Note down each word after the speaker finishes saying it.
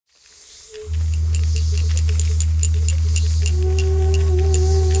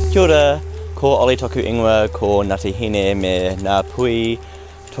Kia ora, ko Oli toku ingoa, ko Ngāti Hine me Ngā Pui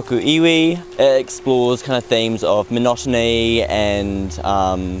toku iwi. It explores kind of themes of monotony and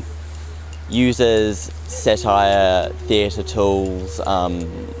uses satire theatre tools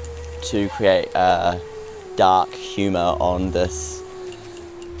to create a dark humour on this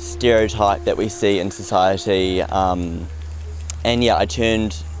stereotype that we see in society. And yeah, I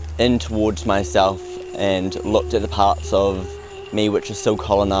turned in towards myself and looked at the parts of me which are still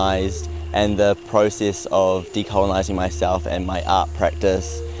colonised and the process of decolonising myself and my art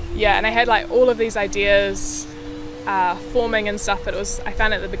practice. Yeah, and I had like all of these ideas forming and stuff, but I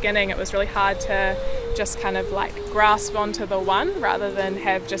found at the beginning it was really hard to just kind of like grasp onto the one rather than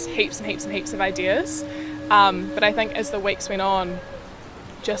have just heaps and heaps and heaps of ideas. But I think as the weeks went on,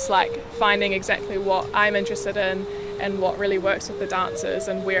 just like finding exactly what I'm interested in and what really works with the dancers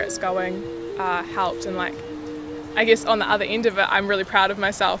and where it's going helped. And like, I guess on the other end of it, I'm really proud of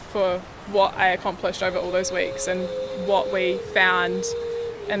myself for what I accomplished over all those weeks and what we found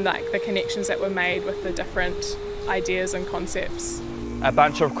and like the connections that were made with the different ideas and concepts. A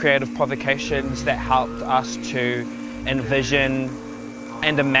bunch of creative provocations that helped us to envision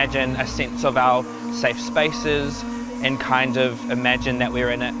and imagine a sense of our safe spaces and kind of imagine that we're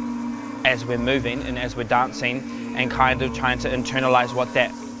in it as we're moving and as we're dancing and kind of trying to internalise what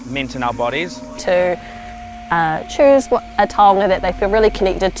that meant in our bodies. To choose a taonga that they feel really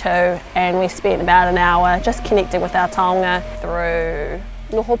connected to, and we spent about an hour just connecting with our taonga through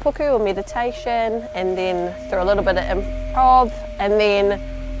noho puku or meditation, and then through a little bit of improv, and then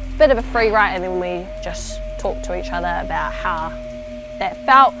a bit of a free write, and then we just talked to each other about how that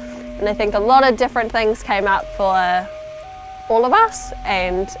felt. And I think a lot of different things came up for all of us,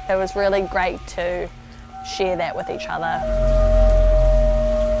 and it was really great to share that with each other.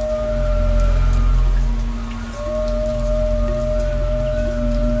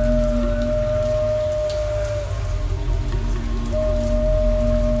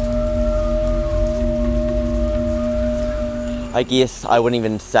 I guess I wouldn't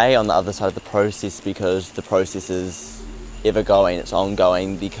even say on the other side of the process, because the process is ever going, it's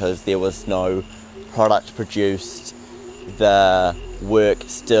ongoing, because there was no product produced. The work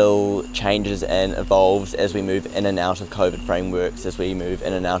still changes and evolves as we move in and out of COVID frameworks, as we move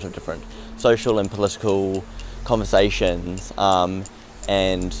in and out of different social and political conversations,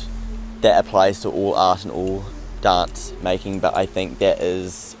 and that applies to all art and all dance making. But I think that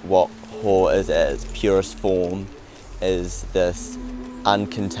is what Ho is at its purest form, is this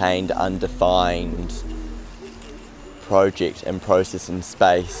uncontained, undefined project and process and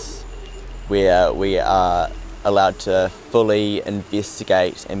space where we are allowed to fully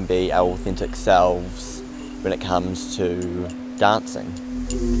investigate and be our authentic selves when it comes to dancing.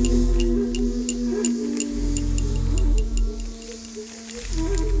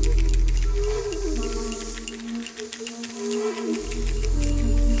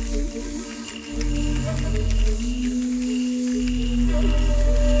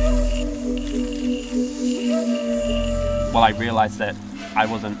 Well, I realised that I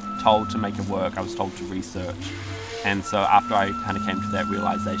wasn't told to make it work, I was told to research. And so after I kind of came to that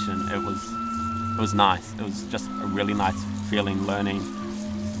realisation, it was nice. It was just a really nice feeling, learning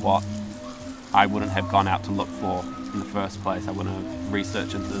what I wouldn't have gone out to look for in the first place. I wouldn't have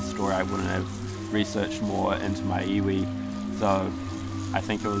researched into the story, I wouldn't have researched more into my iwi. So I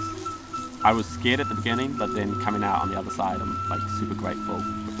think I was scared at the beginning, but then coming out on the other side, I'm like super grateful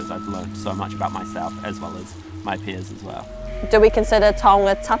because I've learned so much about myself as well as my peers as well. Do we consider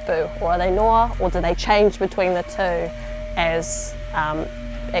taonga tapu, or are they noa, or do they change between the two as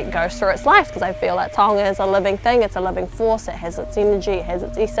it goes through its life? Because I feel like taonga is a living thing, it's a living force, it has its energy, it has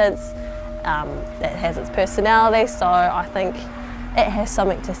its essence, it has its personality, so I think it has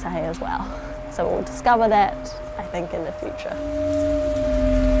something to say as well. So we'll discover that, I think, in the future.